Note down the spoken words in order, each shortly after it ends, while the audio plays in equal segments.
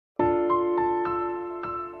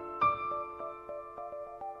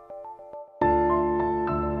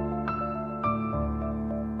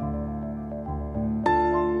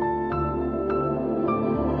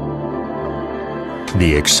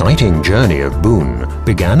The exciting journey of BOEN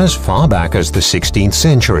began as far back as the 16th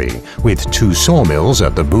century with 2 sawmills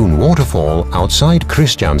at the BOEN waterfall outside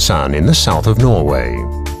Kristiansand in the south of Norway.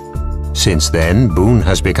 Since then, BOEN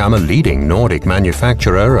has become a leading Nordic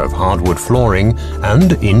manufacturer of hardwood flooring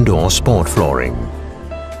and indoor sport flooring.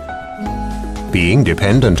 Being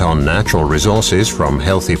dependent on natural resources from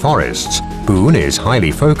healthy forests, BOEN is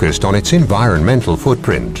highly focused on its environmental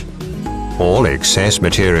footprint. All excess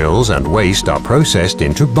materials and waste are processed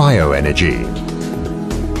into bioenergy.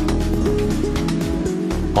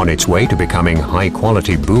 On its way to becoming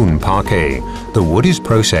high-quality BOEN parquet, the wood is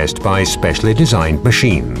processed by specially designed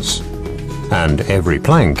machines. And every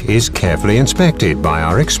plank is carefully inspected by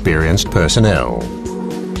our experienced personnel.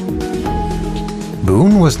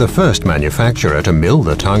 BOEN was the first manufacturer to mill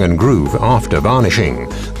the tongue and groove after varnishing,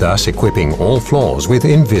 thus equipping all floors with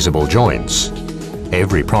invisible joints.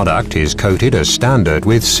 Every product is coated as standard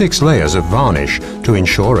with 6 layers of varnish to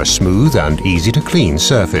ensure a smooth and easy-to-clean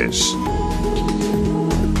surface.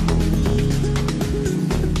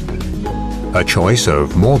 A choice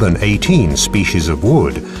of more than 18 species of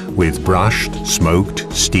wood, with brushed, smoked,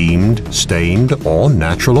 steamed, stained or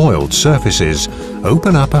natural oiled surfaces,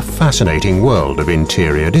 open up a fascinating world of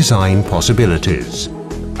interior design possibilities.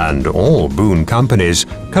 And all BOEN companies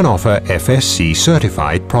can offer FSC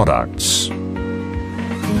certified products.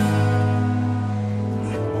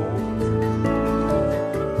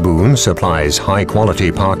 BOEN supplies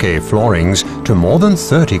high-quality parquet floorings to more than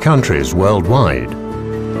 30 countries worldwide.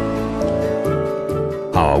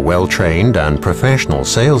 Our well-trained and professional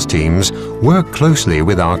sales teams work closely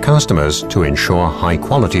with our customers to ensure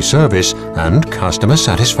high-quality service and customer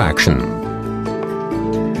satisfaction.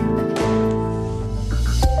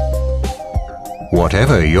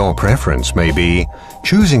 Whatever your preference may be,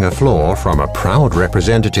 choosing a floor from a proud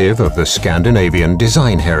representative of the Scandinavian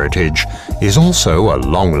design heritage is also a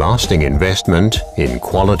long-lasting investment in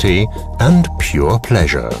quality and pure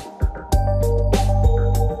pleasure.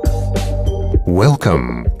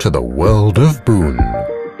 Welcome to the world of BOEN.